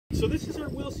So this is our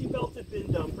Willsie Belted Bin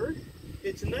Dumper.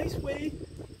 It's a nice way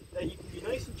that you can be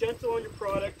nice and gentle on your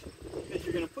product, because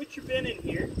you're going to put your bin in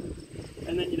here,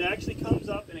 and then it actually comes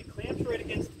up and it clamps right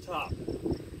against the top.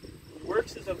 It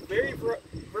works as a very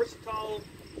versatile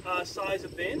size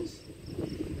of bins.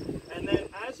 And then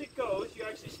as it goes, you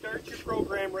actually start your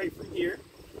program right from here,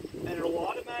 and it'll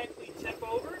automatically tip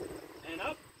over and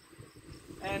up.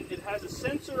 And it has a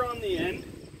sensor on the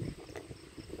end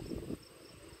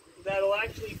that'll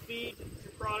actually feed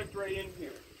your product right in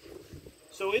here.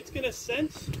 So it's going to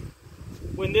sense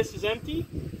when this is empty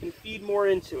and feed more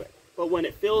into it. But when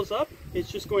it fills up,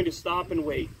 it's just going to stop and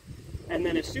wait. And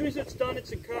then as soon as it's done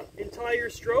its entire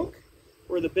stroke,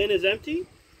 where the bin is empty,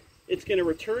 it's going to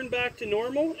return back to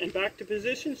normal and back to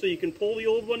position, so you can pull the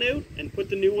old one out and put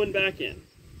the new one back in.